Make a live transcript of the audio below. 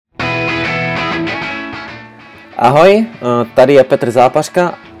Ahoj, tady je Petr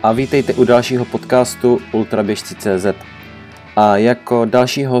Zápařka a vítejte u dalšího podcastu Ultraběžci.cz. A jako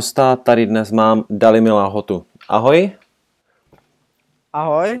další hosta tady dnes mám Dalimila Hotu. Ahoj.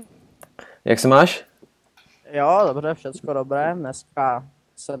 Ahoj. Jak se máš? Jo, dobře, všecko dobré. Dneska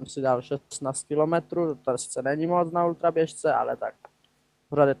jsem si dal 16 km, to sice není moc na ultraběžce, ale tak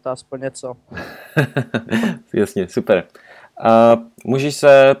pořád je to aspoň něco. Jasně, super. Můžeš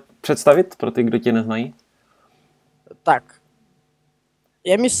se představit pro ty, kdo tě neznají? Tak,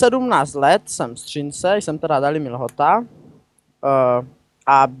 je mi 17 let, jsem z Třince, jsem teda Dalimil Hota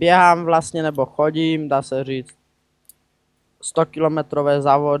a běhám vlastně, nebo chodím, dá se říct, 100-kilometrové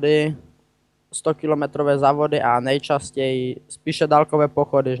závody a nejčastěji spíše dálkové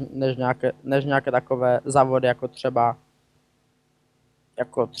pochody, než nějaké takové závody, jako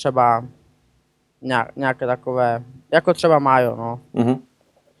třeba nějaké takové, jako třeba Majo, no. Mhm.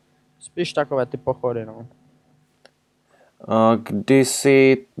 Spíš takové ty pochody, no. Kdy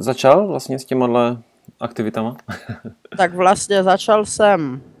jsi začal vlastně s těmahle aktivitama? Tak vlastně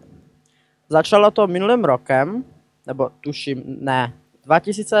začalo to minulým rokem, nebo tuším, ne,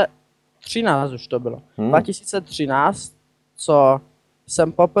 2013 už to bylo. 2013, co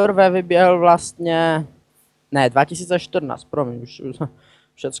jsem poprvé vyběhl vlastně, ne, 2014, promiň, už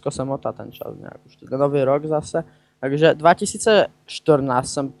všecko se motá ten čas nějak, už to je nový rok zase. Takže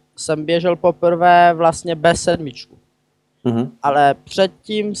 2014 jsem běžel poprvé vlastně bez sedmičku. Ale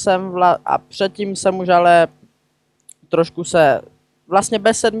předtím jsem už ale trošku vlastně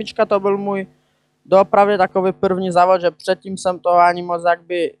bez sedmička to byl můj doopravdy takový první závod, že předtím jsem to ani moc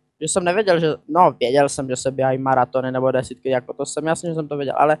že jsem nevěděl, věděl jsem, že se běhají maratony nebo desítky, jako to jsem, jasně, že jsem to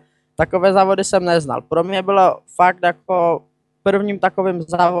věděl, ale takové závody jsem neznal. Pro mě bylo fakt jako prvním takovým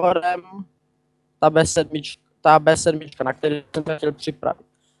závodem ta B7, na který jsem se chtěl připravit.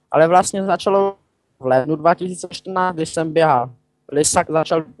 Ale vlastně začalo v lednu 2014, když jsem běhal.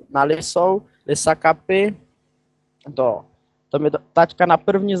 Začal na Lisa Cupy. Taťka na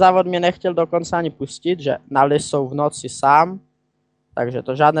první závod mě nechtěl dokonce ani pustit, že na Lisou v noci sám, takže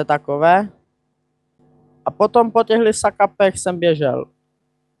to žádné takové. A potom po těch Lisa Cupech jsem běžel.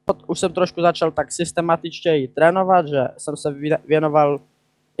 Už jsem trošku začal tak systematičtěji trénovat, že jsem se věnoval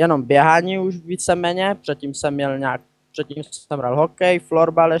jenom běhání už víceméně, předtím jsem hrál hokej,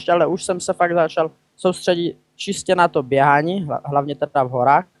 florbal ještě, ale už jsem se fakt začal soustředit čistě na to běhání, hlavně teda v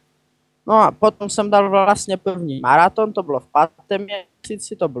horách. No a potom jsem dal vlastně první maraton, to bylo v 5.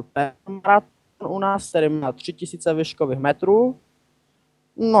 měsíci, to byl první maraton u nás, který má 3000 výškových metrů.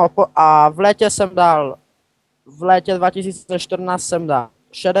 No a v létě 2014 jsem dal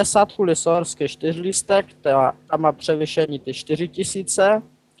 60 lisorský 4listek, tam má převyšení ty 4000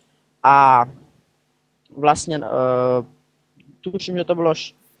 a vlastně tuším, že to bylo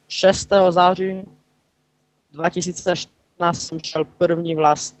 6. září 2014 jsem šel první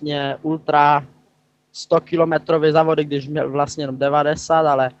vlastně ultra 100 kilometrový závody, když měl vlastně jenom 90,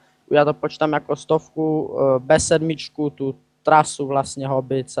 ale já to počítám jako 100 bez sedmičku, tu trasu vlastně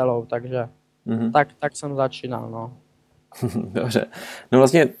hobby celou, takže tak jsem začínal, no. Dobře. No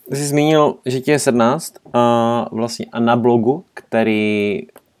vlastně jsi zmínil, že ti je 17 a vlastně a na blogu, který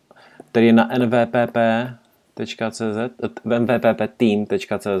je na nvppteam.cz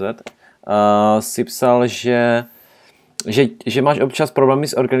si psal, že máš občas problémy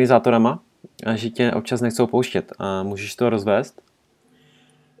s organizátorama a že tě občas nechcou pouštět. A můžeš to rozvést?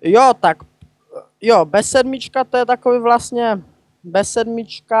 Jo, bez sedmička to je takový vlastně, bez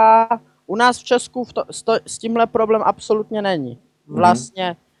sedmička u nás v Česku s tímhle problém absolutně není.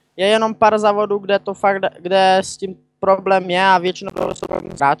 Vlastně je jenom pár závodů, kde s tím problém je a většinou to jsou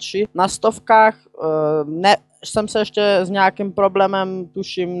hráči. Na stovkách jsem se ještě s nějakým problémem,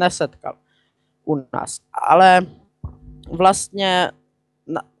 tuším, nesetkal u nás. Ale vlastně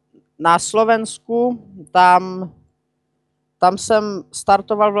na Slovensku, tam jsem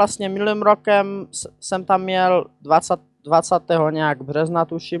startoval vlastně minulým rokem, jsem tam měl 20. nějak března,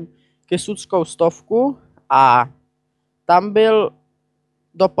 tuším, kysuckou 100 a tam byl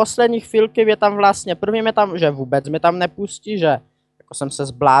do poslední chvílky první že vůbec mě tam nepustí, že jako jsem se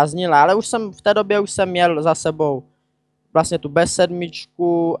zbláznil, ale v té době už jsem měl za sebou vlastně tu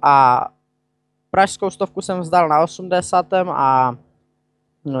B7 a pražskou 100 jsem vzdal na 80. a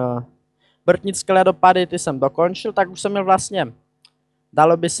Brtnické ledopady ty jsem dokončil, tak už jsem měl vlastně,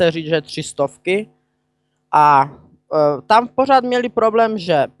 dalo by se říct, že 300 a tam pořád měli problém,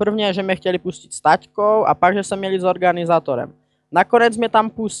 že prvně, že mě chtěli pustit s taťkou a pak, že jsem měli s organizátorem. Nakonec mě tam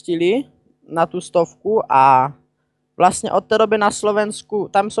pustili na tu 100 a vlastně od té doby na Slovensku,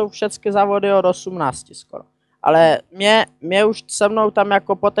 tam jsou všechny závody od 18 skoro. Ale mě už se mnou tam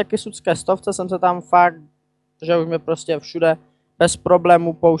jako po té kysucké 100 jsem se tam fakt že už mě prostě všude bez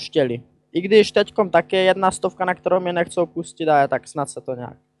problémů pouštěli. I když teďkom taky je jedna stovka, na kterou mě nechcou pustit, ale tak snad se to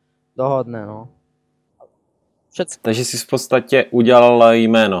nějak dohodne, no. Takže jsi v podstatě udělal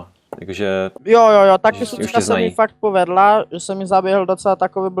jméno, takže... Jo, taky se mi fakt povedla, že jsem mi zaběhl docela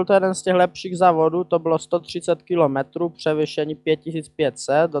takový, byl to jeden z těch lepších závodů, to bylo 130 km, převyšení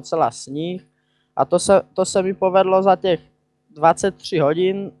 5500, docela sníh. A to se mi povedlo za těch 23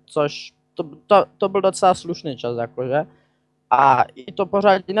 hodin, což to byl docela slušný čas, jakože. A i to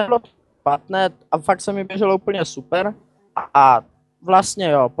pořádí nebylo špatné a fakt se mi běželo úplně super. A vlastně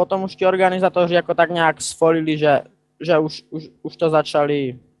jo, potom už ti organizátoři jako tak nějak svolili, že už to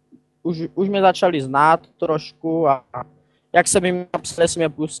začali, už mě začali znát trošku a jak se mi napsali, jestli mě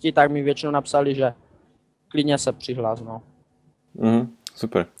pustí, tak mi většinou napsali, že klidně se přihlás, no.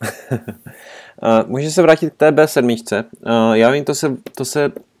 Super. Můžeš se vrátit k té B7. Já vím, to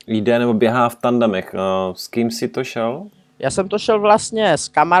se jde nebo běhá v tandemech. S kým jsi to šel? Já jsem to šel vlastně s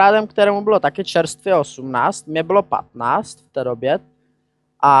kamarádem, kterému bylo taky čerstvě 18, mě bylo 15 v té době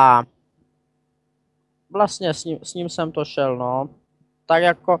a vlastně s ním jsem to šel, no. Tak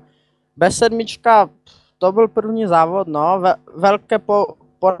jako B7, to byl první závod, no, velké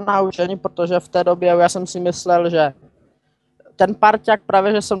ponaučení, protože v té době já jsem si myslel, že ten parťák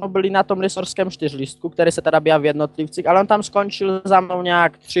právě, že jsem byl na tom lisorském 4lístku, který se teda běhá v jednotlivcích, ale on tam skončil za mnou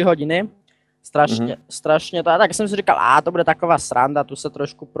nějak 3 hodiny, strašně to, tak jsem si říkal, to bude taková sranda, tu se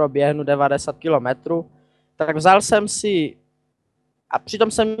trošku proběhnu 90 km, tak vzal jsem si, a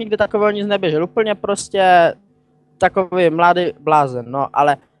přitom jsem nikdy takového nic neběžel, úplně prostě takový mladý blázen, no,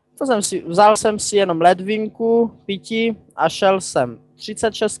 ale vzal jsem si jenom ledvinku, pití a šel jsem.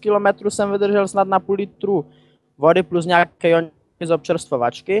 36 km jsem vydržel snad na půl litru vody plus nějaké jony z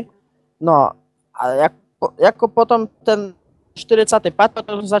občerstvovačky. No a jako potom ten 45,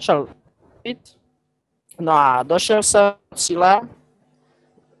 potom jsem začal pít. No a došel jsem do cíle.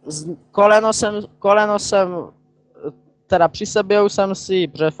 Koleno jsem, teda při sebě jsem si,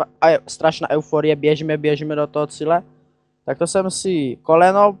 protože strašná euforie, běžíme do toho cíle. Tak to jsem si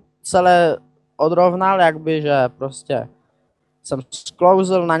koleno celé odrovnal, jakby, že prostě jsem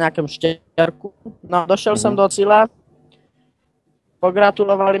sklouzl na nějakém štěrku. No, došel jsem do cíle,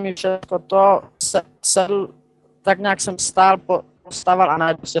 pogratulovali mi všechno to, sedl, tak nějak jsem postával a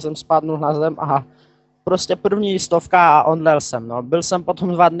najednou prostě jsem spadnul na zem a prostě první stovka a omdlel jsem, no. Byl jsem potom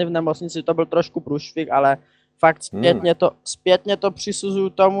 2 dny v nemocnici, to byl trošku průšvih, ale fakt zpětně to přisuzuju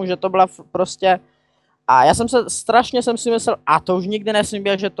tomu, že to byla prostě. A já strašně jsem si myslel, to už nikdy nesmím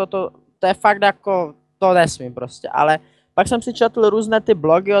běžet, že to je fakt jako, to nesmím prostě, ale pak jsem si četl různé ty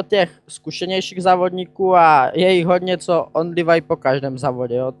blogy od těch zkušenějších závodníků a je jich hodně, co ondlivají po každém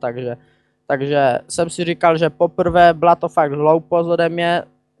závodě, jo, takže jsem si říkal, že poprvé byla to fakt hloupost ode mě,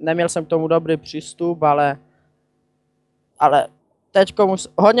 neměl jsem k tomu dobrý přístup, ale teďko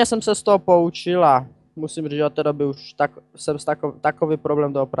hodně jsem se z toho poučil a musím říct, že od té doby už jsem takový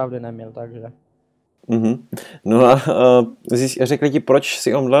problém doopravdy neměl, takže. No a řekli ti, proč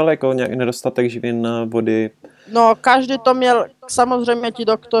si omdlel, jako nějaký nedostatek živin, vody? No, každý to měl, samozřejmě ti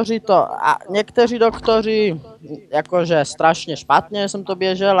doktoři to, a někteří doktoři, jakože strašně špatně jsem to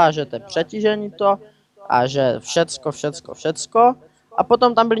běžel a že to je přetížení to a že všecko. A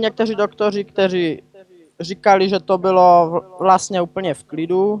potom tam byli někteří doktoři, kteří říkali, že to bylo vlastně úplně v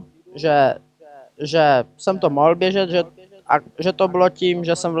klidu, že jsem to mohl běžet, že to bylo tím,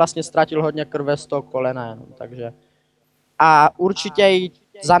 že jsem vlastně ztratil hodně krve z toho kolena jenom, takže. A určitě i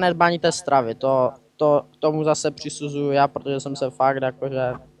zanedbání té stravy, to k tomu zase přisuzuju já, protože jsem se fakt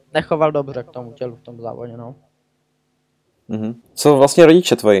jakože nechoval dobře k tomu tělu v tom závodě, no. Co vlastně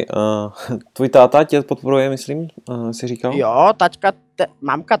rodiče tvoji? Tvůj táta tě podporuje, myslím, jsi říkal? Jo,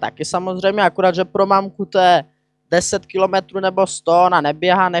 mamka taky samozřejmě, akorát, že pro mamku to je 10 km nebo 100, ona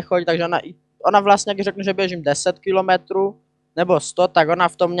neběhá, nechodí, takže ona vlastně, když řeknu, že běžím 10 km nebo 100, tak ona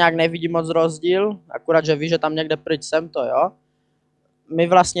v tom nějak nevidí moc rozdíl, akorát, že ví, že tam někde pryč jsem to, jo. My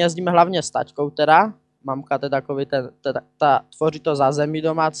vlastně jezdíme hlavně s taťkou teda, mamka to je takový, tvoří to zázemí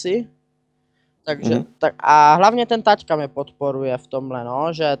domácí, takže, a hlavně ten taťka mě podporuje v tomhle,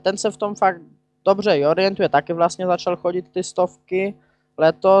 no, že ten se v tom fakt dobře orientuje, taky vlastně začal chodit ty stovky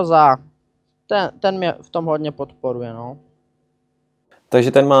letos a ten mě v tom hodně podporuje, no.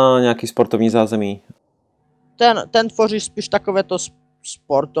 Takže ten má nějaký sportovní zázemí? Ten tvoří spíš takové to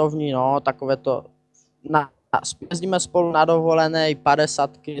sportovní, no, takové to, jezdíme spolu na dovolené,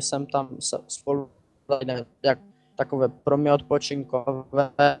 50 jsem tam spolu, jak takové pro mě odpočinkové,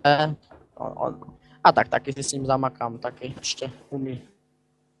 a taky si s ním zamakám, taky ještě umí.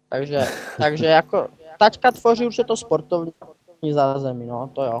 Takže jako taťka tvoří už je to sportovní zázemí, no,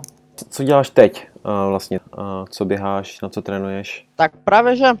 to jo. co děláš teď vlastně? Co běháš, na co trénuješ? Tak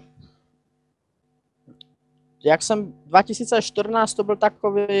právě, že jak jsem 2014 to byl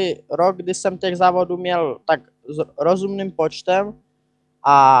takový rok, kdy jsem těch závodů měl tak s rozumným počtem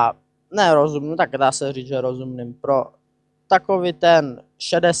a ne rozumným, tak dá se říct, že rozumným pro takový ten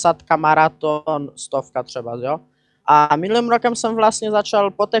 60 maraton, 100 třeba, jo. A minulým rokem jsem vlastně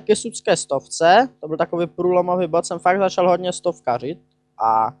začal po té kysucké stovce, to byl takový průlomový bod, jsem fakt začal hodně stovkařit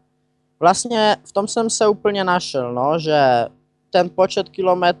a vlastně v tom jsem se úplně našel, no, že ten počet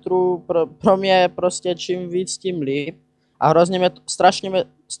kilometrů pro mě je prostě čím víc, tím líp a hrozně mě,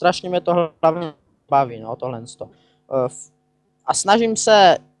 strašně mě to hlavně baví, no, tohle. A snažím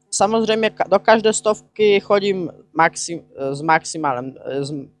se, samozřejmě do každé stovky chodím s maximálem,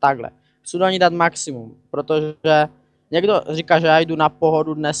 takhle. Chci do ní dát maximum, protože někdo říká, že já jdu na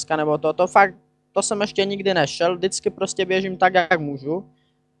pohodu dneska, nebo to fakt, to jsem ještě nikdy nešel, vždycky prostě běžím tak, jak můžu,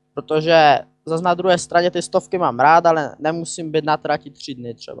 protože zase na druhé straně ty stovky mám rád, ale nemusím být na trati 3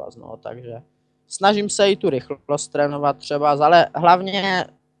 dny třeba, no, takže snažím se i tu rychlost trénovat třeba, ale hlavně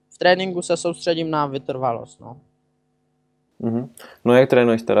v tréninku se soustředím na vytrvalost, no. No jak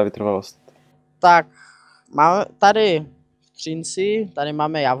trénuješ teda vytrvalost? Tak máme tady v Třinci, tady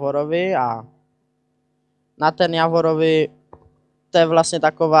máme Javorovi a na ten Javorovi to je vlastně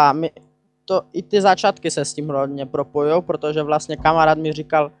taková, i ty začátky se s tím hodně propojou, protože vlastně kamarád mi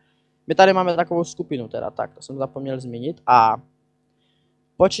říkal, my tady máme takovou skupinu teda, tak to jsem zapomněl zmínit a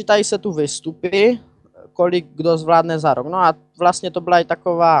počítají se tu výstupy, kolik kdo zvládne za rok. No a vlastně to byla i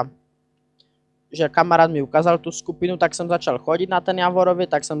taková, že kamarád mi ukázal tu skupinu, tak jsem začal chodit na ten Javorovi,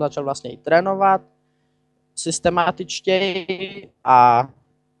 tak jsem začal vlastně i trénovat systematičtěji a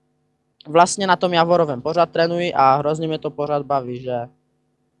vlastně na tom Javorovém pořád trénuji a hrozně mě to pořád baví, že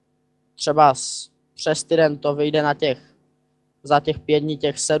třeba přes týden to vyjde za těch 5 dní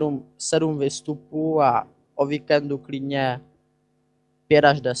těch 7 výstupů a o víkendu klidně 5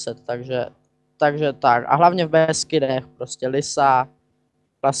 až 10, takže tak. A hlavně v Beskydech, prostě Lisa,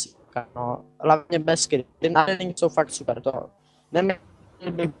 klasika, no. Hlavně Beskydy, ty tréninky jsou fakt super, to neměl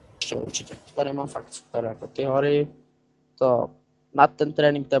bych určitě, tady mám fakt super, jako ty hory, to na ten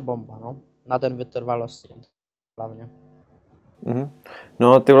trénink to je bomba, no. Na ten vytrvalost hlavně.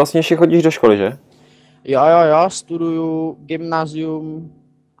 No ty vlastně ještě chodíš do školy, že? Jo, studuju gymnázium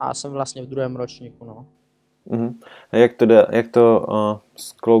a jsem vlastně v 2. ročníku, no. A jak to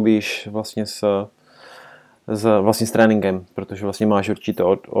skloubíš vlastně s tréninkem, protože vlastně máš určité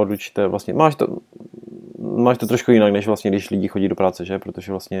vlastně máš to trošku jinak, než vlastně když lidi chodí do práce, že?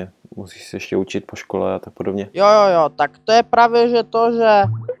 Protože vlastně musíš se ještě učit po škole a tak podobně. Jo, tak to je právě, že to, že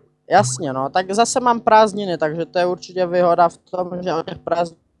jasně, no, tak zase mám prázdniny, takže to je určitě výhoda v tom, že o těch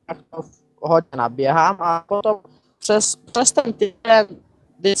prázdninách to hodně naběhám a potom přes ten týden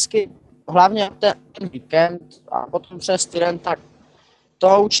vždycky, hlavně ten víkend a potom přes týden, tak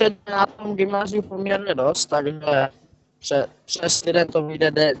to učení na tom gymnáziu poměrně dost, takže přes týden to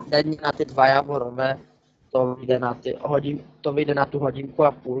vyjde denní na ty 2 Javorové, to vyjde na tu hodinku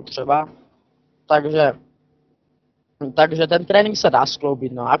a půl třeba, takže ten trénink se dá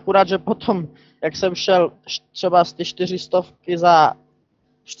skloubit, no. Akurát, že potom, jak jsem šel třeba z ty 400 za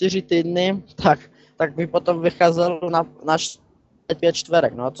 4 týdny, tak by potom vycházel na 5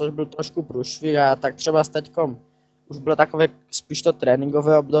 čtverek, no, což byl trošku průšvih a tak třeba s teďkom už bylo takové spíš to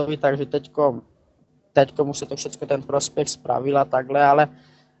tréninkové období, takže teďkom už se to všechno ten prospekt spravil a takhle, ale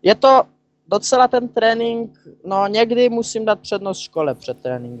je to docela ten trénink, no někdy musím dát přednost škole před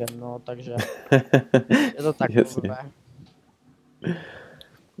tréninkem, no, takže je to takové.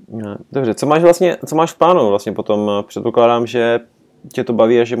 Dobře, co máš v plánu vlastně potom? Předpokládám, že tě to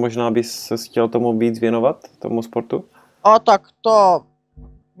baví a že možná bys se chtěl tomu víc věnovat, tomu sportu? Tak to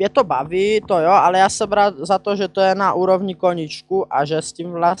mě to baví, to jo, ale já jsem rád za to, že to je na úrovni koníčku a že s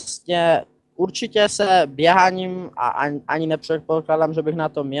tím vlastně určitě se běháním a ani nepředpokládám, že bych na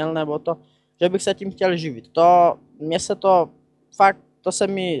to měl, nebo to, že bych se tím chtěl živit. To se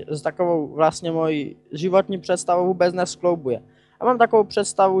mi s takovou vlastně mojí životní představou vůbec neskloubuje. Já mám takovou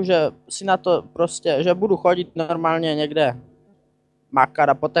představu, že si na to prostě, že budu chodit normálně někde makat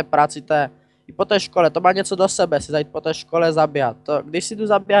a po té práci i po té škole, to má něco do sebe, si zajít po té škole zabíhat. Když si jdu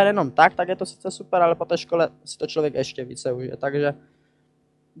zabíhat jenom tak je to sice super, ale po té škole si to člověk ještě více užije. Takže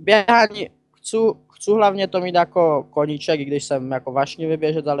běhání chci hlavně to mít jako koníček, i když jsem jako vášnivý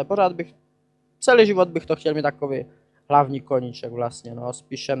běžec, ale pořád celý život bych to chtěl mít takový hlavní koníček vlastně, no,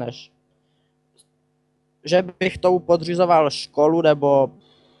 spíše než že bych tomu podřizoval školu, nebo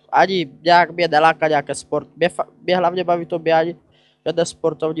ani nějak mě neláká nějaké sport. Mě hlavně baví to běhat, žádné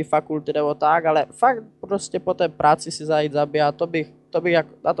sportovní fakulty nebo tak, ale fakt prostě po té práci si zajít zabíhat,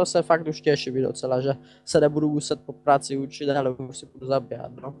 na to se fakt už těším docela, že se nebudu muset po práci učit, ale už si budu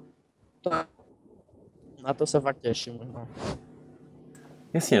zaběhat, no. Na to se fakt těším, no.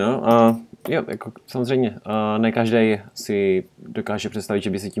 Jasně, no. Jo, jako samozřejmě, ne každý si dokáže představit, že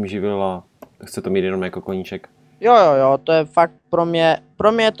by si tím živil a chce to mít jenom jako koníček. Jo, to je fakt pro mě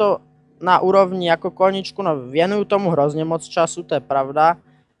je to na úrovni jako koníčku, no věnuju tomu hrozně moc času, to je pravda,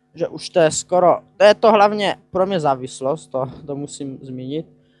 že už to je skoro, to je to hlavně pro mě závislost, to musím zmínit,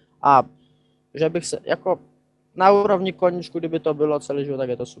 a že bych se, jako na úrovni koníčku, kdyby to bylo celý život, tak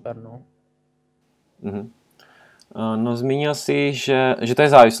je to super, no. No, zmínil jsi, že to je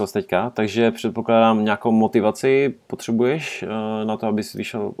závislost teďka, takže předpokládám nějakou motivaci potřebuješ na to, abys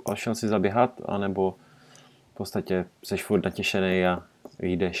vyšel a šel si zaběhat, anebo v podstatě seš furt natěšený a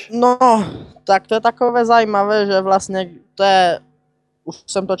jdeš. No, tak to je takové zajímavé, že vlastně to je, už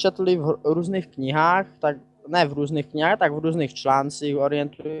jsem to četl i v různých knihách, tak ne v různých knihách, tak v různých článcích,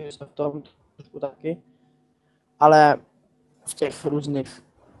 orientuji se v tom trošku taky, ale v těch různých,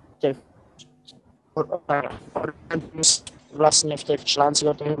 vlastně v těch článcích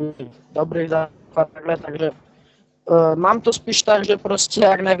o těch dobrých takhle, takže mám to spíš tak, že prostě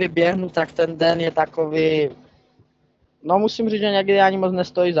jak nevyběhnu, tak ten den je takový, no musím říct, že někdy ani moc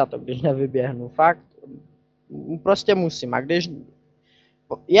nestojí za to, když nevyběhnu, fakt, prostě musím, a když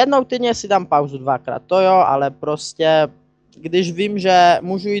jednou týdně si dám pauzu 2krát, to jo, ale prostě když vím, že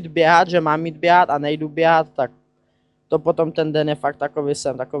můžu jít běhat, že mám jít běhat a nejdu běhat, tak to potom ten den je fakt takový,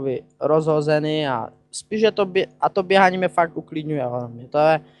 jsem takový rozhozený a spíš je to běhání mě fakt uklidňuje velmi.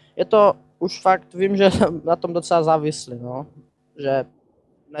 Je to už fakt, vím, že jsem na tom docela závislý, no, že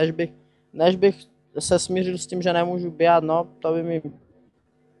než bych se smířil s tím, že nemůžu běhat, no, to by mi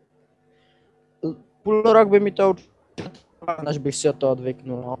půl rok by mi to určitě, než bych si od toho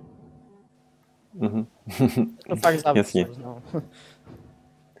odvyknul, no. To fakt závislost, no.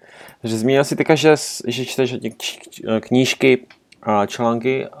 Takže zmínil jsi teďka, že čteš knížky a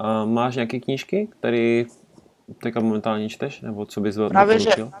články. Máš nějaké knížky, které teďka momentálně čteš? Nebo co bys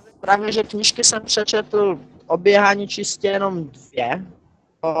doporučil? Právě, že knížky jsem přečetl o běhání čistě jenom 2.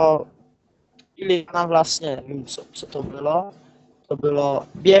 O Iliana vlastně, nevím, co to bylo. To bylo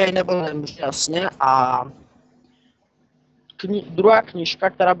Běhej nebo nemůžu, jasně. A druhá knížka,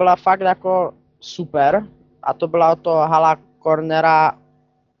 která byla fakt jako super, a to byla od toho Hala Cornera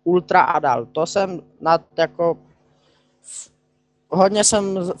Ultra Adult. To jsem hodně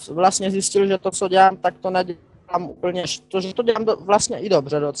jsem vlastně zjistil, že to, co dělám, tak to nedělám úplně, že to dělám vlastně i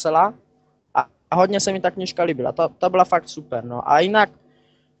dobře docela. A hodně se mi ta knížka líbila, to byla fakt super, no. A jinak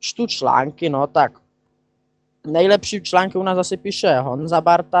čtu články, no, tak nejlepší články u nás zase píše Honza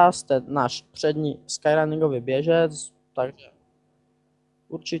Bartas, to je náš přední skyrunningový běžec, takže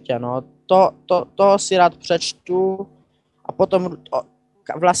určitě, no, to si rád přečtu a potom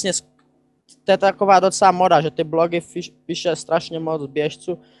vlastně to je taková docela moda, že ty blogy píše strašně moc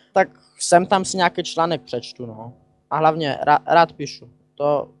běžců, tak sem tam si nějaký článek přečtu, no. A hlavně rád píšu,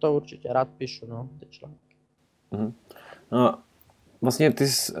 to určitě rád píšu, no, ty články. No, vlastně ty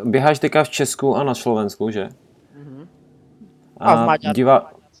běháš teďka v Česku a na Slovensku, že? A v Maďarsku.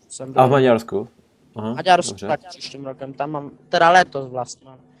 A v Maďarsku? Aha, Maďarsku tak příštím rokem, tam mám, teda letos vlastně,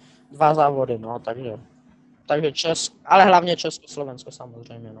 mám 2 závody, no, takže ale hlavně Česko-Slovensko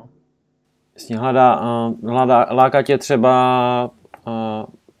samozřejmě, no. Jasně, láká tě třeba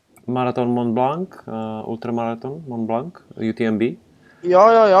maraton Mont Blanc, ultramaraton Mont Blanc, UTMB?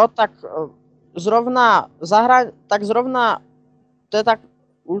 Jo, tak zrovna to je tak,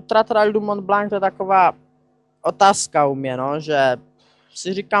 Ultra Trail du Mont Blanc, to je taková otázka u mě, no, že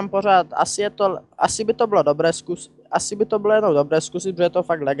si říkám pořád, asi by to bylo jednou dobré zkusit, protože je to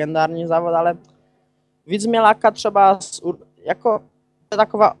fakt legendární závod, ale víc mě láká třeba, jako, to je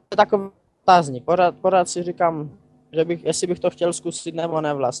takový otázník, pořád si říkám, že jestli bych to chtěl zkusit nebo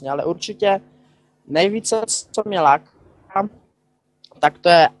ne vlastně, ale určitě nejvíce, co mě láká, tak to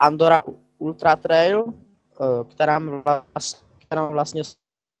je Andorra Ultra Trail, která mám vlastně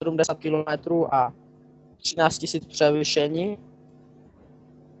 70 km a 13 000 převýšení.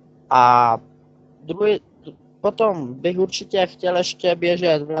 A potom bych určitě chtěl ještě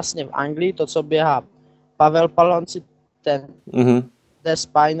běžet vlastně v Anglii, to, co běhá Pavel Palonci, ten The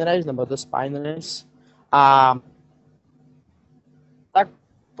Spine Race, a tak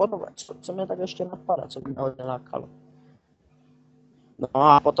potom, co mě tak ještě napadá, co by mě hodně lákalo. No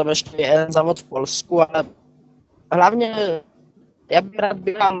a potom ještě jeden závod v Polsku, ale hlavně já bych rád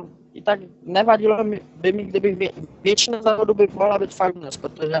běhal, i tak nevadilo by mi, kdybych většina závodů by mohla být fakt dnes,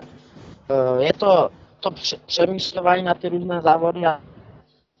 protože je to přemýšlení na ty různé závody a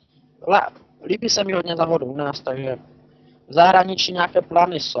líbí se mi hodně závodů u nás, takže v zahraničí nějaké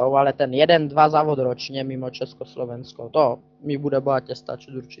plány jsou, ale ten 1-2 závod ročně mimo Československo, to mi bude bohatě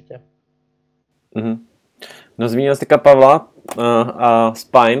stačit určitě. No zmínil jsi teďka Pavla a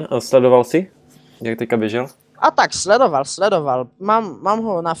Spine, sledoval jsi, jak teďka běžel? A tak sledoval. Mám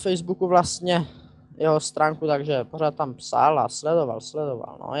ho na Facebooku vlastně, jeho stránku, takže pořád tam psal a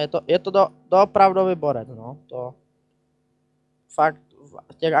sledoval. No. Je to doopravdový borec, no. To fakt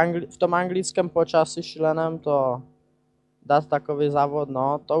v tom anglickém počasí šíleném to dát takový závod,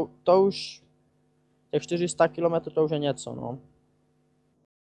 no, to už těch 400 km to už je něco, no.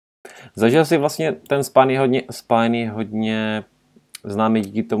 Zažil jsi vlastně, ten Spine je hodně známý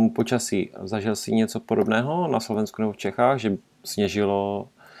díky tomu počasí. Zažil jsi něco podobného na Slovensku nebo v Čechách, že sněžilo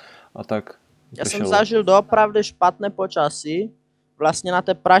a tak? Já jsem zažil doopravdy špatné počasí, vlastně na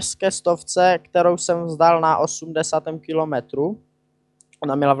té pražské stovce, kterou jsem vzdal na 80. kilometru.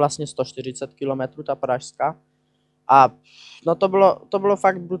 Ona měla vlastně 140 km, ta pražská. A no to bylo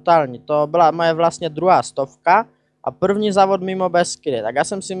fakt brutální. To byla moje vlastně druhá stovka a první závod mimo Beskydy. Tak já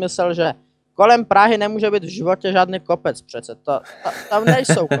jsem si myslel, že kolem Prahy nemůže být v životě žádný kopec přece. Tam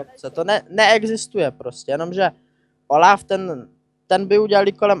nejsou kopce, to neexistuje prostě. Jenomže Olaf, ten by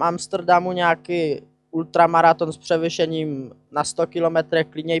udělali kolem Amsterdamu nějaký ultramaraton s převyšením na 100 km,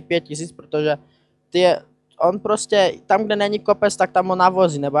 klidně i 5000, protože on prostě, tam, kde není kopec, tak tam ho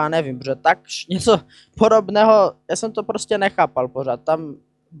navozí, nebo já nevím, protože tak něco podobného, já jsem to prostě nechápal pořád. Tam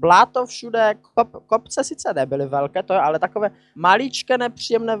bláto všude, kopce sice nebyly velké, ale takové maličké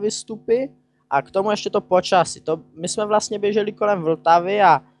nepříjemné výstupy a k tomu ještě to počasí. My jsme vlastně běželi kolem Vltavy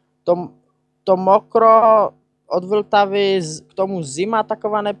a to mokro od Vltavy, k tomu zima,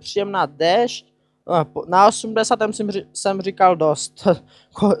 taková nepříjemná déšť. Na 80. jsem říkal dost,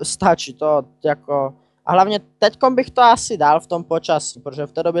 stačí to jako. A hlavně teďkom bych to asi dal v tom počasí, protože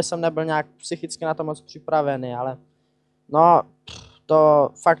v té době jsem nebyl nějak psychicky na to moc připravený, ale no, to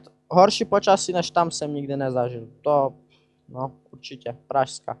fakt horší počasí, než tam jsem nikdy nezažil. To, no, určitě,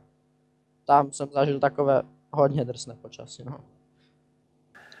 pražská. Tam jsem zažil takové hodně drsné počasí, no.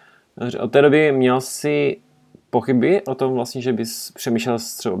 Od té doby měl jsi pochyby o tom vlastně, že bys přemýšlel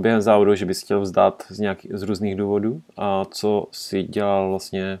třeba během závodu, že bys chtěl vzdát z různých důvodů? A co jsi dělal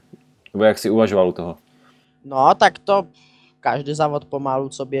vlastně, nebo jak jsi uvažoval u toho? No, tak to každý závod pomalu,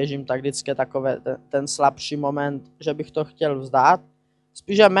 co běžím, tak vždycky je takový ten slabší moment, že bych to chtěl vzdát.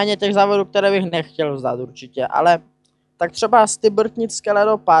 Spíše méně těch závodů, které bych nechtěl vzdát určitě, ale tak třeba z ty Brtnické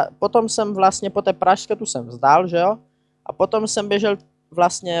ledopády, potom jsem vlastně po té pražské tu jsem vzdal, že jo? A potom jsem běžel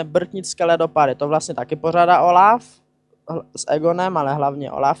vlastně Brtnické ledopády, to vlastně taky pořádá Olaf s Egonem, ale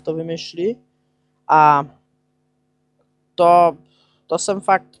hlavně Olaf to vymýšlí. A to jsem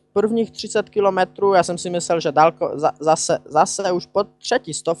fakt prvních 30 kilometrů, já jsem si myslel, že zase už po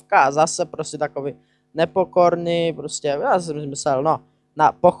třetí stovka a zase prostě takový nepokorný, prostě já jsem si myslel, no,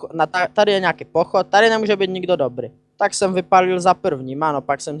 tady je nějaký pochod, tady nemůže být nikdo dobrý. Tak jsem vypalil za prvním, ano,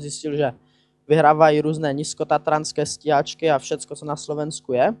 pak jsem zjistil, že vyhrávají různé nízkotatranské stíhačky a všecko, co na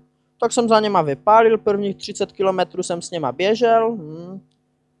Slovensku je. Tak jsem za něma vypálil, prvních 30 kilometrů jsem s něma běžel,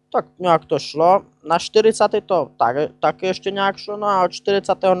 tak nějak to šlo. Na 40. to taky ještě nějak šlo, no a od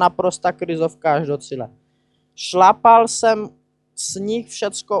 40. naprosta krizovka až do cíle. Šlapal jsem sníh,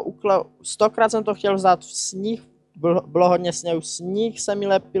 všecko, 100krát jsem to chtěl vzít, sníh, bylo hodně sněhu, sníh se mi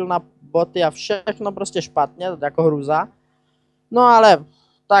lepil na boty a všechno prostě špatně, jako hruza. No ale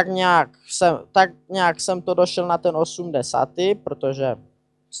tak nějak jsem to došel na ten 80., protože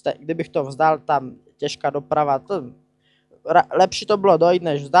kdybych to vzdal, tam těžká doprava, lepší to bylo dojít,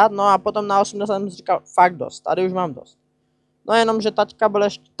 než vzdát, no a potom na 80 jsem si říkal, fakt dost, tady už mám dost. No jenom, že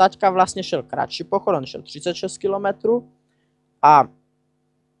taťka vlastně šel kratší pochod, on šel 36 km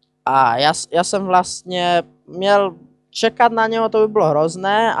a já jsem vlastně měl čekat na něho, to by bylo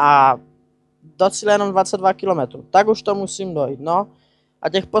hrozné a do cíle jenom 22 km, tak už to musím dojít, no. A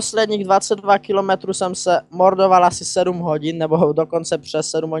těch posledních 22 km jsem se mordoval asi 7 hodin, nebo dokonce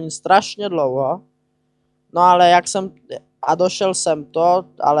přes 7 hodin, strašně dlouho. No ale došel jsem to,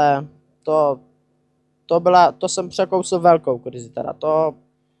 ale to jsem překousl velkou krizi, teda to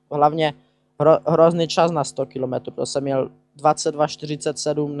hlavně hrozný čas na 100 km, to jsem měl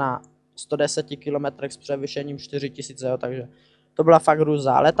 22:47 na 110 km s převyšením 4000, jo, takže to byla fakt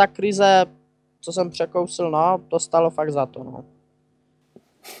hruza, ale ta krize, co jsem překousl, no, to stalo fakt za to, no.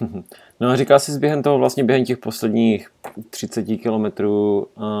 No a říkal jsi během těch posledních 30 kilometrů,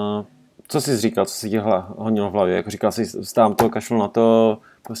 co jsi říkal, co jsi tě honil v hlavě? Jako říkal jsi, vstám to, kašlu na to,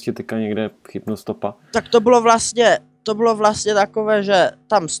 prostě teďka někde chytnu stopa. Tak to bylo vlastně takové, že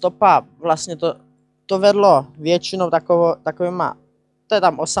tam stopa, vlastně to vedlo většinou takovýma, to je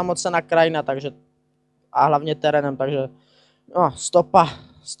tam osamocená krajina, takže a hlavně terénem, takže No,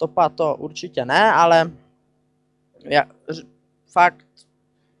 stopa to určitě ne, ale fakt,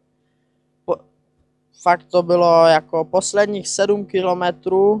 fakt to bylo jako posledních 7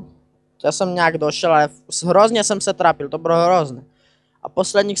 kilometrů, já jsem nějak došel, ale hrozně jsem se trápil, to bylo hrozné. A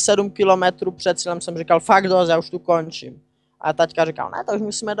posledních 7 kilometrů před cílem jsem říkal, fakt dost, já už tu končím. A taťka říkal, ne, to už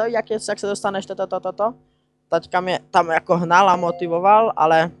musíme dojít, jak se dostaneš, to. Taťka mě tam jako hnal a motivoval,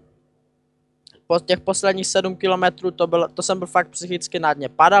 ale po těch posledních 7 kilometrů to jsem byl fakt psychicky na dně.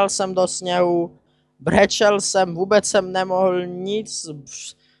 Padal jsem do sněhu, brečel jsem, vůbec jsem nemohl nic,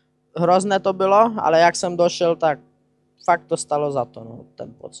 hrozné to bylo, ale jak jsem došel, tak fakt to stalo za to, no,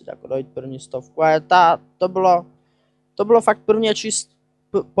 ten pocit, jako dojít první stovku. A to bylo fakt prvně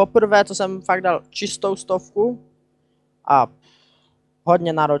poprvé, co jsem fakt dal čistou stovku a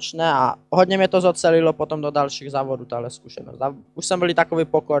hodně náročné a hodně mě to zocelilo potom do dalších závodů, tahle zkušenost. A už jsem byl takový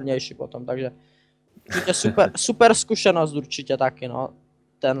pokornější potom, takže určitě super zkušenost určitě taky, no,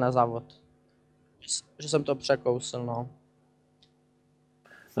 tenhle závod. Že jsem to překousl, no.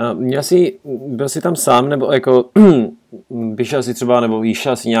 Byl jsi tam sám, nebo jako běžel jsi třeba, nebo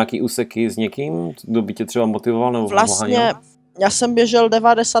šel jsi nějaký úseky s někým, kdo by tě třeba motivoval nebo vlastně, já jsem běžel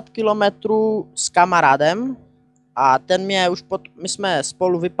 90 km s kamarádem a ten mě už my jsme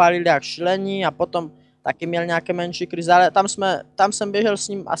spolu vypálili jak šílení a potom taky měl nějaké menší krize, ale tam jsem běžel s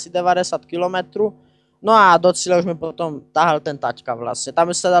ním asi 90 km. No a do cíle už mi potom tahal ten taťka vlastně.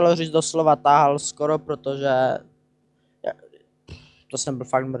 Tam se dalo říct doslova tahal skoro, protože to jsem byl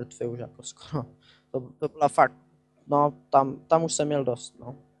fakt mrtvý už jako skoro. To byla fakt, no tam už jsem měl dost,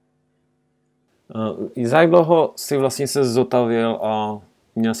 no. Za jak dlouho jsi vlastně se zotavil a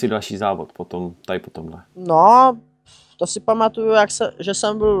měl si další závod potom, tady po tomhle? No, to si pamatuju, že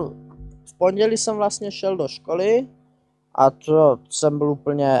jsem byl, v pondělí jsem vlastně šel do školy a to jsem byl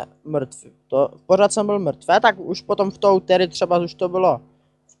úplně mrtvý. Pořád jsem byl mrtvý, tak už potom v to úterý třeba už to bylo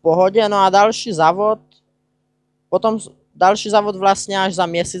v pohodě, no a další závod vlastně až za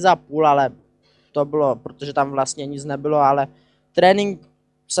měsíc a půl, ale to bylo, protože tam vlastně nic nebylo, ale trénink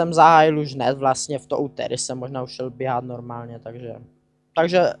jsem zahájil už hned, vlastně v to úterý jsem možná už šel běhat normálně,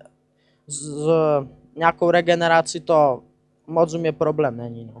 takže s nějakou regenerací to moc u mě problém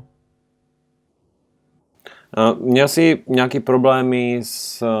není, no. Měl jsi nějaký problémy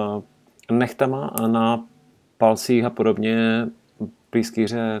s nechtama na palcích a podobně,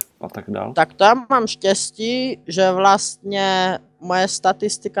 prýskýře a tak dál? Tak to já mám štěstí, že vlastně moje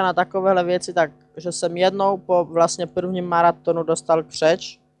statistika na takovéhle věci, tak že jsem jednou po vlastně prvním maratonu dostal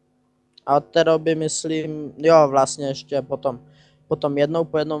křeč a od té doby myslím, jo vlastně ještě potom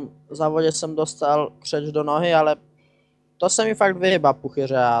po jednom závodě jsem dostal křeč do nohy, ale to se mi fakt vyhýbá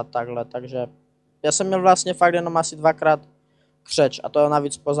puchyře a takhle, takže já jsem měl vlastně fakt jenom asi 2krát křeč a to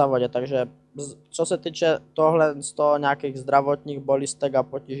navíc po závodě, takže co se týče tohle z toho nějakých zdravotních bolistek a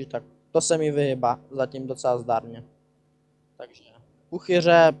potíží, tak to se mi vyhýbá zatím docela zdárně. Takže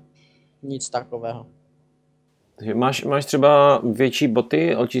puchyře nic takového. Takže máš třeba větší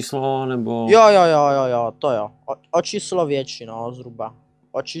boty o číslo, nebo? Jo, to jo. O číslo větší, no, zhruba.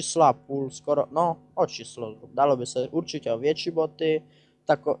 O číslo a půl, skoro, no, o číslo, dalo by se určitě o větší boty,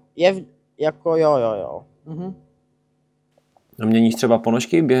 tak jako jo. A měníš třeba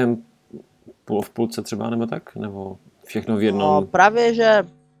ponožky během v půlce třeba, nebo tak? Nebo všechno v jednom? No, právě, že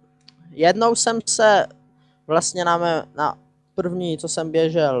jednou jsem se vlastně na první, co jsem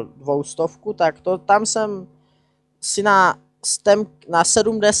běžel 200, tak tam jsem si na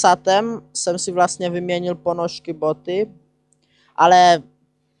 70. jsem si vlastně vyměnil ponožky, boty, ale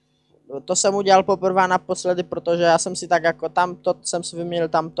to jsem udělal poprvé a naposledy, protože já jsem si tak jako tamto jsem si vyměnil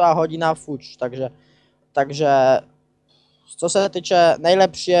tamto a hodina fuč, takže co se týče,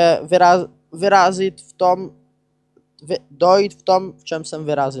 nejlepší je vyrazit v tom, dojít v tom, v čem jsem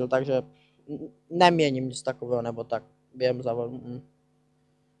vyrazil, takže neměním nic takového, nebo tak během závodu.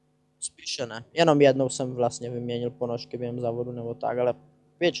 Spíše ne. Jenom jednou jsem vlastně vyměnil ponožky během závodu nebo tak, ale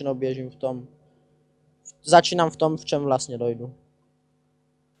většinou běžím v tom, začínám v tom, v čem vlastně dojdu.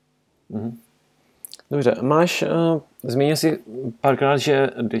 Dobře, zmínil jsi párkrát, že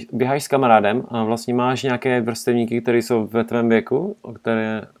běháš s kamarádem a vlastně máš nějaké vrstevníky, které jsou ve tvém věku,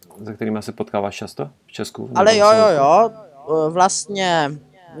 se kterými se potkáváš často v Česku? Ale jo, vlastně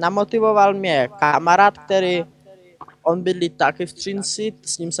namotivoval mě kamarád, on bydlí taky v Třinci,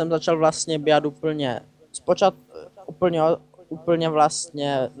 s ním jsem začal vlastně běhat úplně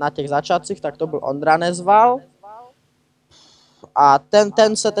vlastně na těch začátcích, tak to byl Ondra Nezval. A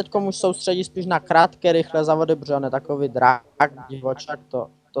ten se teď už soustředí spíš na krátké, rychlé závody, protože on je takový drak, divočák,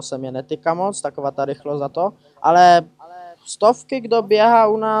 to se mě netýká moc, taková ta rychlost za to. Ale stovky, kdo běhá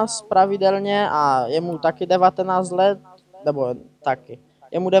u nás pravidelně a je mu taky 19 let, nebo taky.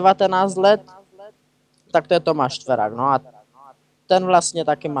 Je mu 19 let, tak to je Tomáš Štverák, no a ten vlastně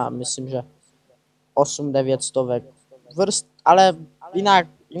taky má, myslím, že 8-9 stovek vrst, ale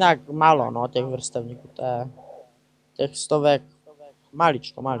jinak málo, no, těch vrstevníků, to je těch stovek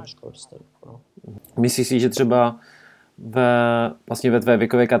maličko vrstevníků, no. Myslíš si, že třeba vlastně ve tvé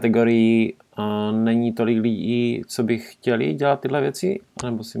věkové kategorii není tolik lidí, co by chtěli dělat tyhle věci?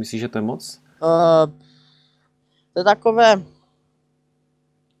 Nebo si myslíš, že to je moc? To je takové,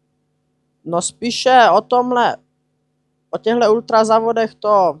 no spíše o těchto ultrazávodech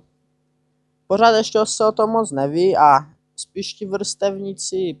to pořád ještě se o tom moc neví a spíš ti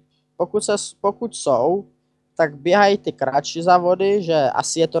vrstevníci, pokud jsou, tak běhají ty kratší závody, že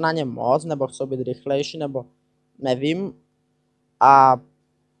asi je to na ně moc, nebo chcou být rychlejší, nebo nevím. A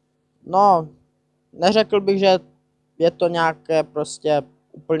no, neřekl bych, že je to nějaké prostě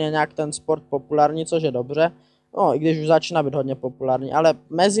úplně nějak ten sport populární, což je dobře. No, i když už začíná být hodně populární, ale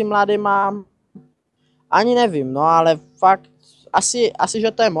mezi mladýma ani nevím, no, ale fakt asi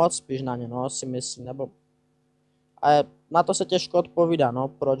že to je moc spíš na ně, no, si myslím, nebo ale na to se těžko odpovídá, no,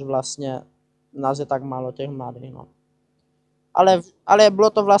 proč vlastně nás je tak málo těch mladých, no. Ale bylo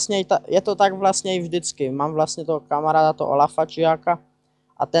to vlastně, je to tak vlastně i vždycky. Mám vlastně toho kamaráda, to Olafa Čiháka,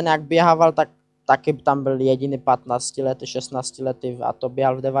 a ten jak běhával, tak taky tam byl jediný 15 lety, 16 lety a to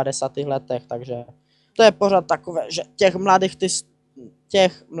běhal v 90. letech, takže to je pořád takové, že těch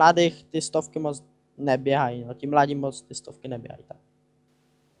mladých ty stovky moc neběhají, no, ti mladí moc ty stovky neběhají. Tak.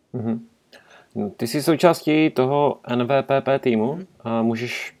 Mm-hmm. No, ty jsi součástí toho NVPP týmu a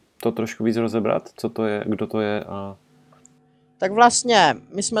můžeš to trošku víc rozebrat, co to je, kdo to je a... Tak vlastně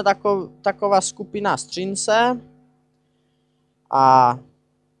my jsme taková skupina Střínce a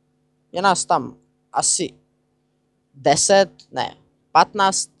je nás tam asi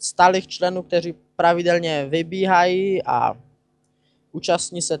 15 stálých členů, kteří pravidelně vybíhají a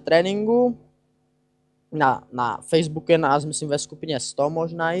účastní se tréninku. Na Facebooku je nás, myslím, ve skupině 100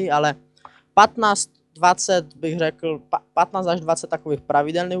 možná i, ale 15-20 bych řekl, 15 až 20 takových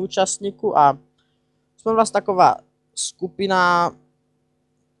pravidelných účastníků a jsme vlastně taková skupina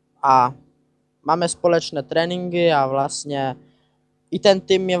a máme společné tréninky a vlastně i ten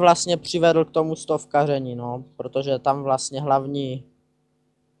tým mě vlastně přivedl k tomu stovkaření, no, protože tam vlastně hlavní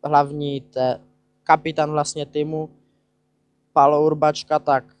kapitán vlastně týmu Pálo Urbačka,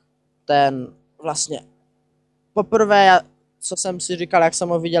 tak ten vlastně poprvé, co jsem si říkal, jak jsem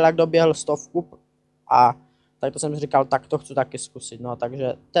ho viděl, jak doběhl 100, a tak to jsem si říkal, tak to chci taky zkusit, no,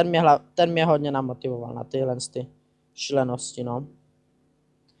 takže ten mě hodně namotivoval na tyhle šílenosti, no.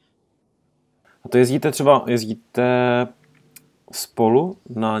 A to jezdíte spolu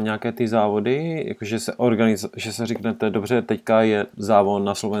na nějaké ty závody, jakože že se řeknete, dobře, teďka je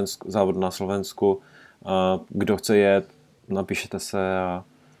závod na Slovensku, kdo chce jet, napíšete se a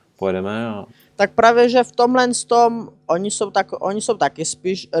pojedeme. Tak právě, že v tomhle oni jsou taky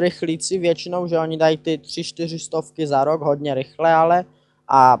spíš rychlíci většinou, že oni dají ty 3-4 stovky za rok, hodně rychle, ale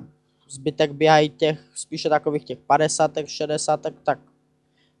a zbytek běhají spíše takových těch 50, 60, tak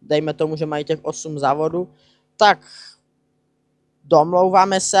dejme tomu, že mají těch 8 závodů, tak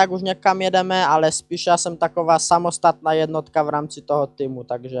domlouváme se, jak už někam jedeme, ale spíš já jsem taková samostatná jednotka v rámci toho týmu,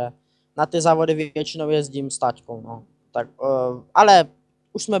 takže na ty závody většinou jezdím s taťkou, no. Tak, ale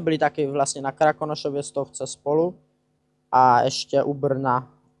už jsme byli taky vlastně na Krakonošově stovce spolu a ještě u Brna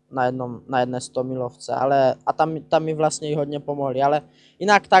na jedné 100 milovce, a tam mi vlastně i hodně pomohli, ale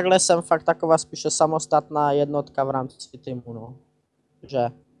jinak takhle jsem fakt taková spíše samostatná jednotka v rámci týmu, no. Že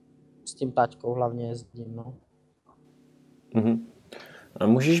s tím taťkou hlavně jezdím, no. Mm-hmm. A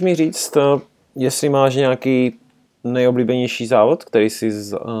můžeš mi říct, jestli máš nějaký nejoblíbenější závod, který jsi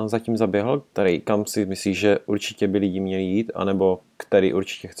zatím zaběhl, kam si myslíš, že určitě by lidi měli jít, anebo který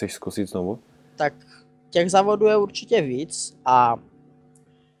určitě chceš zkusit znovu? Tak těch závodů je určitě víc a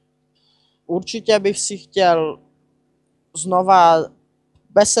určitě bych si chtěl znova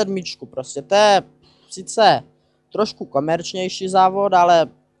B7 prostě. To je sice trošku komerčnější závod, ale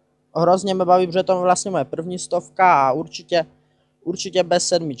hrozně mě baví, protože to je vlastně moje první stovka a určitě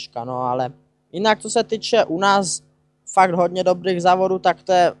B7, no, ale jinak co se týče u nás fakt hodně dobrých závodů, tak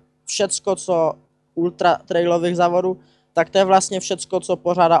to je všecko, co ultra trailových závodů, tak to je vlastně všecko, co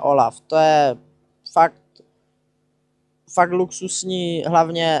pořádá Olaf. To je fakt luxusní,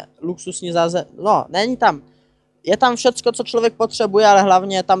 hlavně luxusní no, je tam všecko, co člověk potřebuje, ale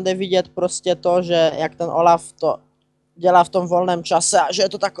hlavně tam jde vidět prostě to, že jak ten Olaf to dělá v tom volném čase a že je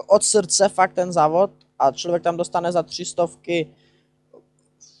to tak od srdce fakt ten závod a člověk tam dostane za 300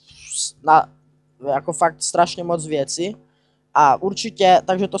 jako fakt strašně moc věcí. A určitě,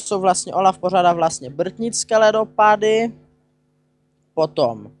 takže to jsou vlastně, Olaf pořádá vlastně brtnické ledopády,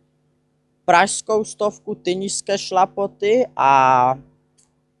 potom pražskou stovku, Tynižské šlapoty a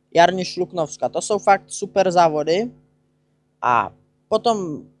Jarní Šluknovska. To jsou fakt super závody. A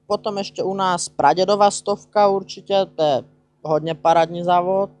potom ještě u nás Pradědova stovka určitě, to je hodně parádní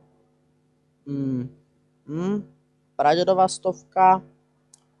závod. Pradědova stovka.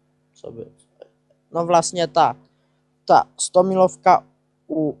 Co by? No vlastně ta 100 milovka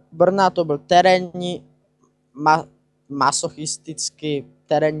u Brna, to byl terénní masochistický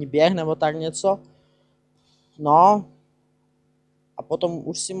terénní běh nebo tak něco. No a potom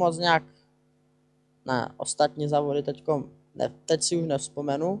už si moc nějak na ostatní závody teď si už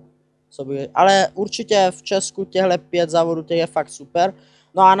nevzpomenu, ale určitě v Česku těchto 5 závodů těch je fakt super.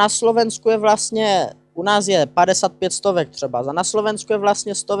 No a na Slovensku je vlastně, u nás je 55 stovek třeba, a na Slovensku je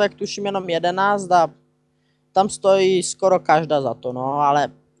vlastně stovek tuším jenom 11 a tam stojí skoro každá za to, no,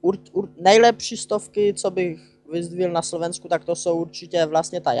 ale nejlepší stovky, co bych vyzdvil na Slovensku, tak to jsou určitě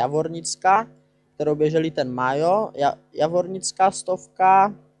vlastně ta Javornická, kterou běželi ten Majo, Javornická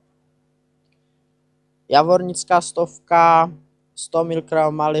stovka, 100 mil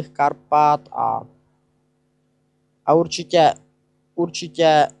krajů Malých Karpat a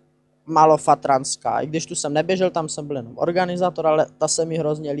určitě Malofatranská. I když tu jsem neběžel, tam jsem byl jenom organizátor, ale ta se mi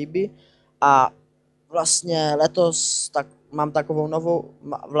hrozně líbí. A vlastně letos tak mám takovou novou,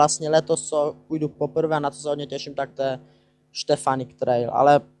 vlastně letos, co půjdu poprvé a na to se hodně těším, tak to je Štefanik Trail.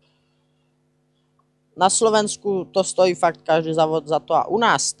 Ale na Slovensku to stojí fakt každý závod za to a u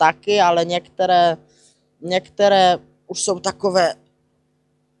nás taky, ale některé už jsou takové,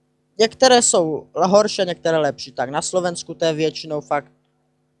 některé jsou horší, některé lepší, tak na Slovensku to je většinou fakt,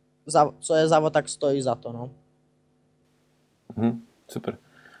 co je závod, tak stojí za to, no. Super.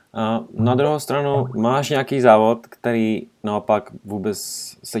 A na druhou stranu, máš nějaký závod, který naopak vůbec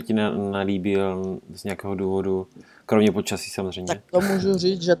se ti nelíbil z nějakého důvodu, kromě počasí samozřejmě? Tak to můžu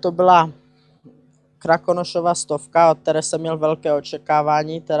říct, že to byla Krakonošova stovka, od které jsem měl velké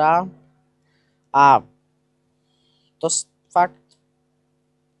očekávání teda. A to fakt,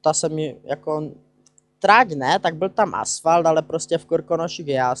 ta se mi jako tráť ne, tak byl tam asfalt, ale prostě v Krkonoších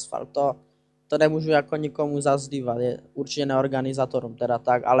je asfalt, to nemůžu jako nikomu zazdívat, je určitě neorganizátorům teda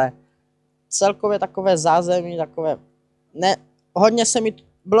tak, ale celkově takové zázemí, takové, ne, hodně se mi,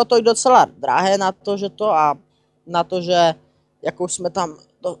 bylo to i docela drahé na to, že jakou jsme tam,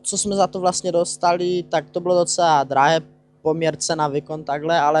 co jsme za to vlastně dostali, tak to bylo docela drahé poměr cena výkon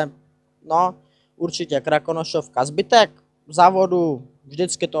takhle, ale no, určitě Krakonošovka. Zbytek závodu,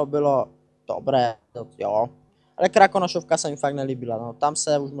 vždycky to bylo dobré, jo. Ale Krakonošovka se mi fakt nelíbila, no. Tam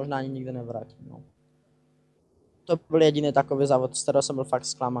se už možná ani nikdy nevrátím, no. To byl jediný takový závod, z kterého jsem byl fakt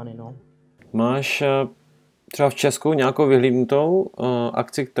zklamaný, no. Máš třeba v Česku nějakou vyhlídnutou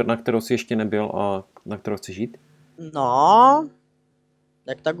akci, na kterou jsi ještě nebyl a na kterou chceš jít? No,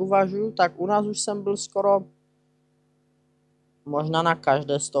 jak tak uvažuju, tak u nás už jsem byl skoro možná na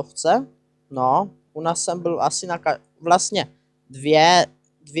každé stovce. No, u nás jsem byl asi vlastně dvě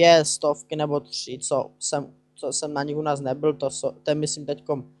stovky nebo 3, co jsem na nich u nás nebyl, to je myslím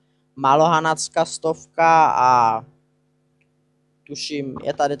teďkom Malohanacká stovka a tuším,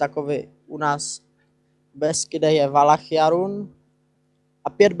 je tady takový u nás v Beskydech je Valachiarun a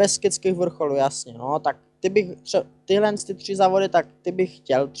 5 beskydských vrcholů, jasně, no, tak tyhle 3 závody, tak ty bych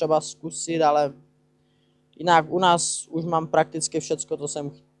chtěl třeba zkusit, ale jinak u nás už mám prakticky všecko,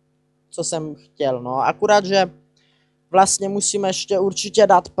 co jsem chtěl, no, akurát, že vlastně musím ještě určitě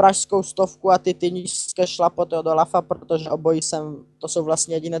dát pražskou stovku a ty Tynižské šlapoty od Olafa, protože obojí to jsou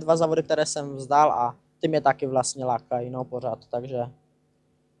vlastně jediné 2 závody, které jsem vzdal a ty mě taky vlastně lákají, no, pořád,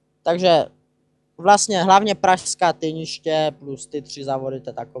 takže vlastně hlavně pražská Tyniště plus ty 3 závody, to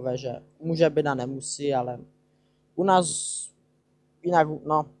je takové, že může být a nemusí, ale u nás jinak,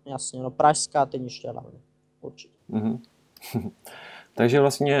 no jasně, no pražská Tyniště hlavně, určitě. Takže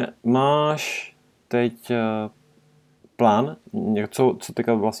vlastně máš teď plán,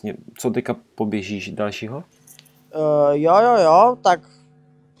 co teďka poběžíš dalšího? Jo, tak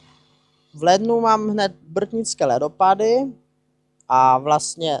v lednu mám hned Brtnické ledopady a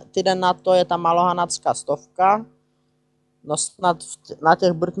vlastně týden na to je ta Malohanacká stovka. No snad na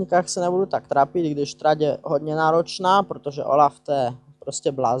těch Brtnikách se nebudu tak trápit, když trať je hodně náročná, protože Olaf to je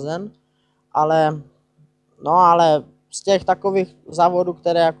prostě blázen, ale z těch takových závodů,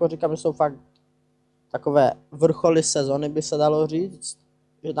 které jako říkám, že jsou fakt takové vrcholy sezony, by se dalo říct,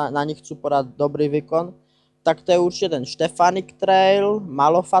 že na nich chci podat dobrý výkon, tak to je určitě ten Štefanik Trail,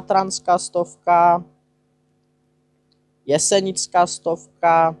 Malofatranská stovka, Jesenická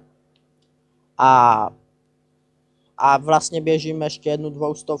stovka a vlastně běžím ještě 1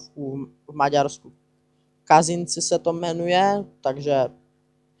 200 v Maďarsku. Kazinci se to jmenuje, takže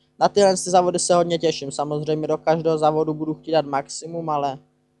na tyhle závody se hodně těším. Samozřejmě do každého závodu budu chtít dát maximum, ale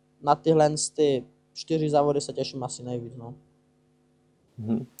na tyhle 4 závody se těším asi nejvíc. No.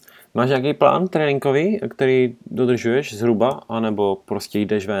 Máš nějaký plán tréninkový, který dodržuješ zhruba, anebo prostě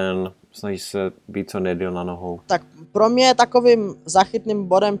jdeš ven, snažíš se být co nejdýl na nohou? Tak pro mě je takovým zachytným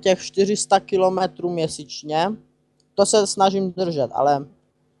bodem těch 400 km měsíčně. To se snažím držet, ale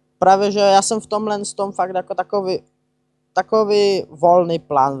právě, že já jsem v tomhle tom fakt jako takový volný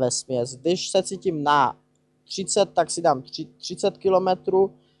plán vesměs. Když se cítím na 30, tak si dám 30 km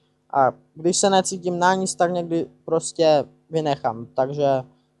a když se necítím na nic, tak někdy prostě vynechám. Takže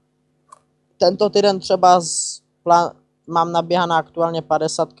tento týden třeba mám naběhané aktuálně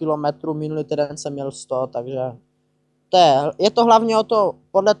 50 km, minulý týden jsem měl 100, takže je to hlavně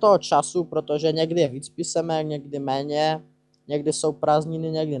podle toho času, protože někdy je víc písemek, někdy méně, někdy jsou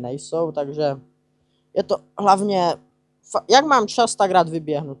prázdniny, někdy nejsou, takže je to hlavně, jak mám čas, tak rád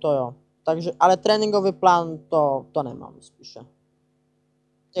vyběhnu, to jo. Takže, ale tréninkový plán to nemám spíše.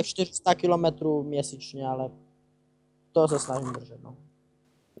 Těch 400 km měsíčně, ale to se snažím držet, no.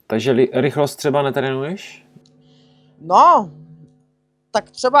 Takže rychlost třeba netrénuješ? No,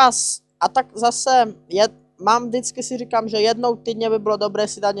 tak třeba, a tak zase, vždycky si říkám, že jednou týdně by bylo dobré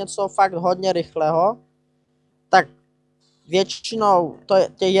si dát něco fakt hodně rychlého, tak většinou to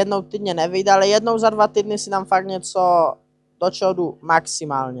těch jednou týdně nevyjde, ale jednou za 2 týdny si dám fakt něco, do čeho jdu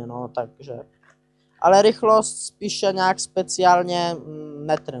maximálně, no, takže. Ale rychlost spíše nějak speciálně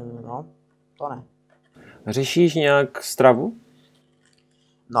netrénuji, no, to ne. Řešíš nějak stravu?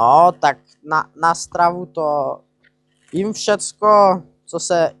 No, tak na stravu to jím všecko, co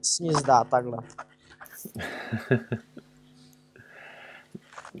se s ní zdá, takhle.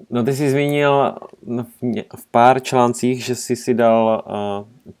 No ty jsi zmínil v pár článcích, že jsi si dal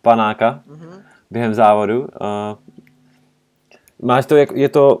panáka během závodu. Máš to, je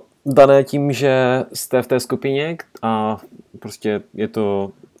to dané tím, že jste v té skupině a prostě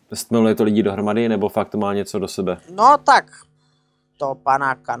stmeluje to lidi dohromady, nebo fakt to má něco do sebe? No tak, to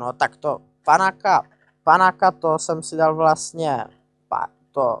panáka, no tak to panáka to jsem si dal vlastně,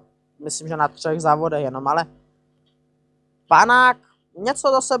 to myslím, že na 3 závodech jenom, ale panák,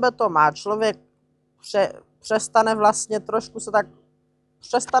 něco do sebe to má, člověk přestane vlastně trošku se tak,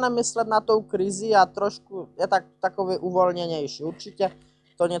 přestane myslet na tou krizi a trošku je takový uvolněnější, určitě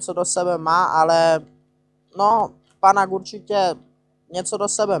to něco do sebe má, ale no, panák určitě něco do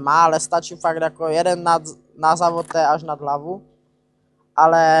sebe má, ale stačí fakt jako jeden na závod až nad hlavu.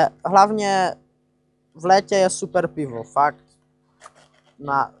 Ale hlavně v létě je super pivo, fakt.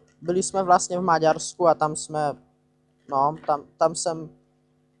 Byli jsme vlastně v Maďarsku a tam jsem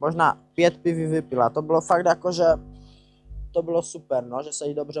možná 5 piv vypil a to bylo fakt jako, že to bylo super, no, že se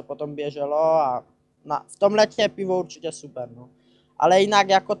jí dobře potom běželo a v tom létě je pivo určitě super, no. Ale jinak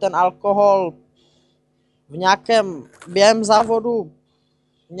jako ten alkohol během závodu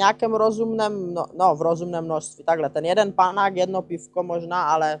v nějakém rozumném, v rozumném množství, takhle, ten jeden panák, jedno pivko možná,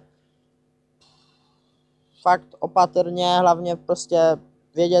 ale fakt opatrně, hlavně prostě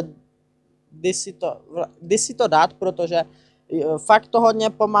vědět, kdy si to dát, protože fakt to hodně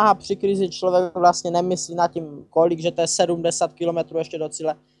pomáhá při krizi, člověk vlastně nemyslí nad tím, kolik, že to je 70 km ještě do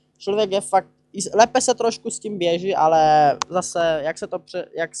cíle. Člověk je fakt, lépe se trošku s tím běží, ale zase,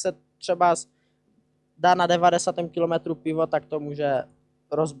 jak se třeba dá na 90 km pivo, tak to může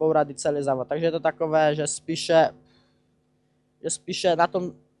rozbourat i celý závod. Takže je to takové, že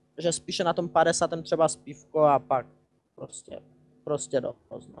spíše na tom 50 třeba spívko a pak prostě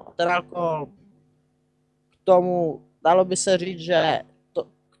dost. No. Ten alkohol k tomu, dalo by se říct, že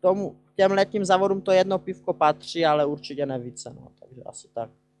k těm letním závodům to jedno pivko patří, ale určitě ne více, no. Takže asi tak.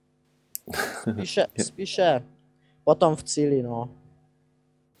 Spíše potom v cíli, no.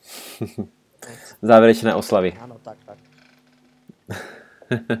 Závěrečné oslavy. Ano, tak.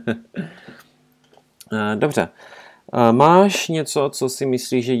 Dobře. Máš něco, co si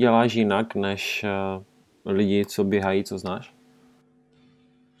myslíš, že děláš jinak, než lidi, co běhají, co znáš?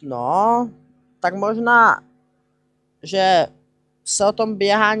 No, tak možná, že se o tom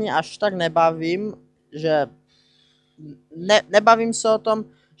běhání až tak nebavím, že nebavím se o tom,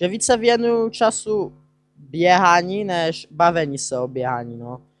 že více věnuju času běhání, než bavení se o běhání,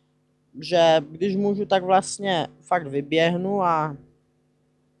 no. Že když můžu, tak vlastně fakt vyběhnu a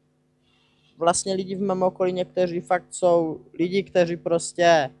vlastně lidi v mém okolí někteří fakt jsou lidi, kteří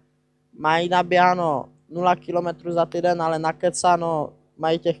prostě mají naběháno 0 km za týden, ale nakecáno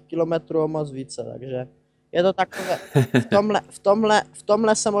mají těch kilometrů o moc více, takže je to takové, v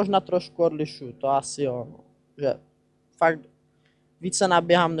tomhle se možná trošku odlišuju, to asi jo, no. Že více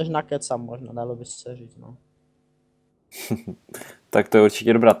naběhám, než nakecám možná, dalo by se říct, no. Tak to je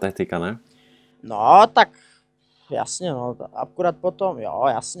určitě dobrá taktika, ne? No, tak jasně, no, akorát potom, jo,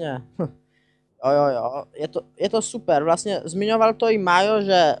 jasně. Jo, je to super, vlastně zmiňoval to i Majo,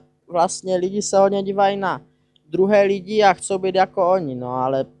 že vlastně lidi se hodně dívají na druhé lidi a chcou být jako oni, no,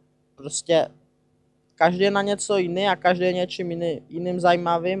 ale prostě každý je na něco jiný a každý je něčím jiným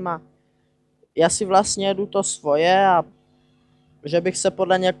zajímavým a já si vlastně jedu to svoje a že bych se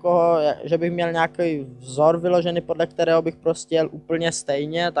podle někoho, že bych měl nějaký vzor vyložený, podle kterého bych prostě jel úplně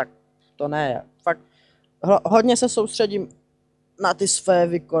stejně, tak to ne. Fakt hodně se soustředím na ty své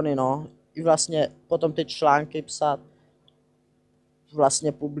výkony, no. I vlastně potom ty články psát,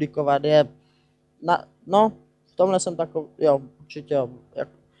 vlastně publikovat je, no, v tomhle jsem takový, jo, určitě jo.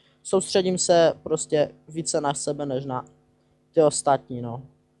 Soustředím se prostě více na sebe, než na ty ostatní, no.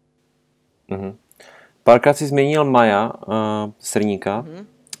 Mhm. Párkrát si změnil Maja Srníka.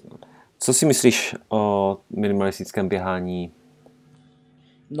 Co si myslíš o minimalistickém běhání?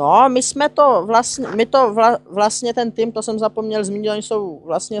 No, vlastně ten tým, to jsem zapomněl zmínit, oni jsou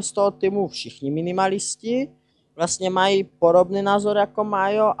vlastně z toho týmu všichni minimalisti, vlastně mají podobný názor jako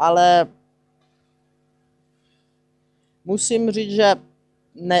Majo, ale musím říct, že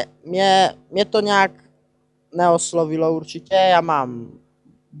mě to nějak neoslovilo určitě, já mám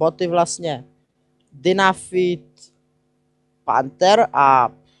boty vlastně Dynafit Panther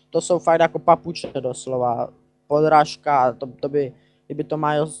a to jsou fakt jako papuče doslova, podrážka, kdyby to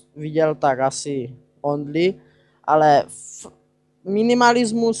Majo viděl, tak asi only, ale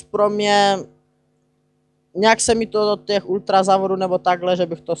minimalismus pro mě, nějak se mi to do těch ultra závodů nebo takhle, že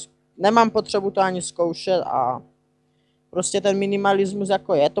bych to, nemám potřebu to ani zkoušet a prostě ten minimalismus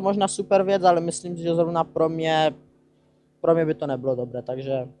jako je to možná super věc, ale myslím si, že zrovna pro mě by to nebylo dobré,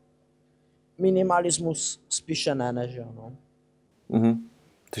 takže minimalismus spíše ne, než jo, no. Mhm.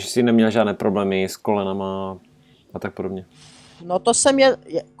 Takže jsi neměl žádné problémy s kolenama a tak podobně? No to jsem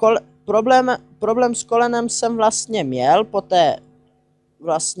problém s kolenem jsem vlastně měl, poté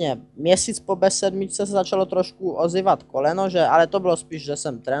vlastně měsíc po B7 se začalo trošku ozývat koleno, ale to bylo spíš, že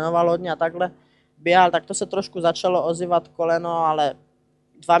jsem trénoval hodně a takhle běhal, tak to se trošku začalo ozývat koleno, ale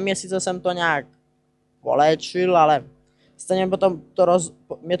 2 měsíce jsem to nějak poléčil, ale stejně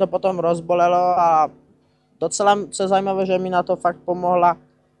mě to potom rozbolelo a docela se zajímavé, že mi na to fakt pomohla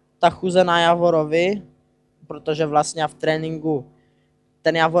ta chůze na Javorovi, protože vlastně v tréninku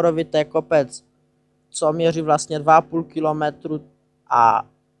ten Javorový to je kopec, co měří vlastně 2,5 kilometru a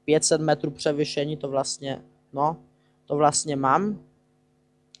 500 metrů převyšení, to vlastně mám.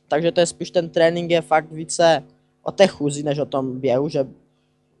 Takže to je spíš ten trénink je fakt více o té chůzi, než o tom běhu, že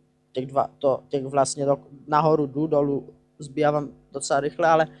těch vlastně nahoru jdu, dolů zbývám docela rychle,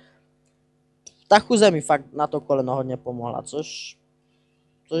 ale ta chůze mi fakt na to koleno hodně pomohla, což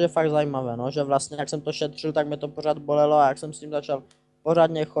je fakt zajímavé, no, že vlastně jak jsem to šetřil, tak mě to pořád bolelo a jak jsem s tím začal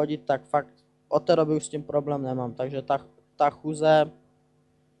pořádně chodit, tak fakt od té doby už s tím problém nemám, takže ta chůze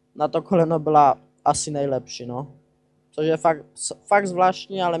na to koleno byla asi nejlepší, no. Což je fakt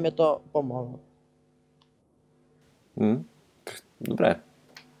zvláštní, ale mě to pomohlo. Dobré.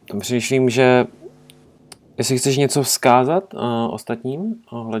 To přemýšlím, že jestli chceš něco vzkázat ostatním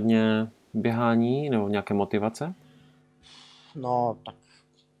ohledně běhání nebo nějaké motivace? No, tak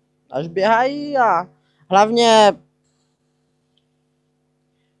až běhají a hlavně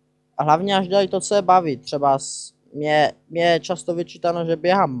až dělají to, co je baví. Třeba mě je často vyčítáno, že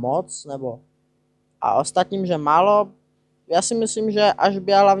běhám moc, a ostatním, že málo. Já si myslím, že až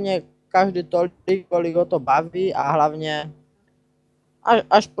běhá hlavně každý tolik, kolik ho to baví a hlavně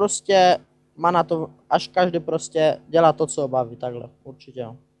až prostě má na to, až každý prostě dělá to, co ho baví, takhle, určitě.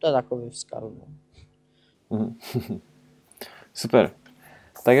 To je takový vzkaz. Super.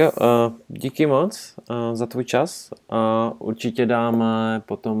 Tak jo, díky moc za tvůj čas. Určitě dáme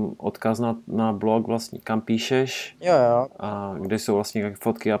potom odkaz na blog, vlastně, kam píšeš. Jo. A kde jsou vlastně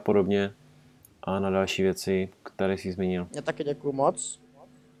fotky a podobně. A na další věci, které jsi zmínil. Já taky děkuju moc.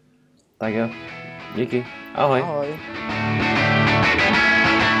 Tak jo, díky. Ahoj. Ahoj.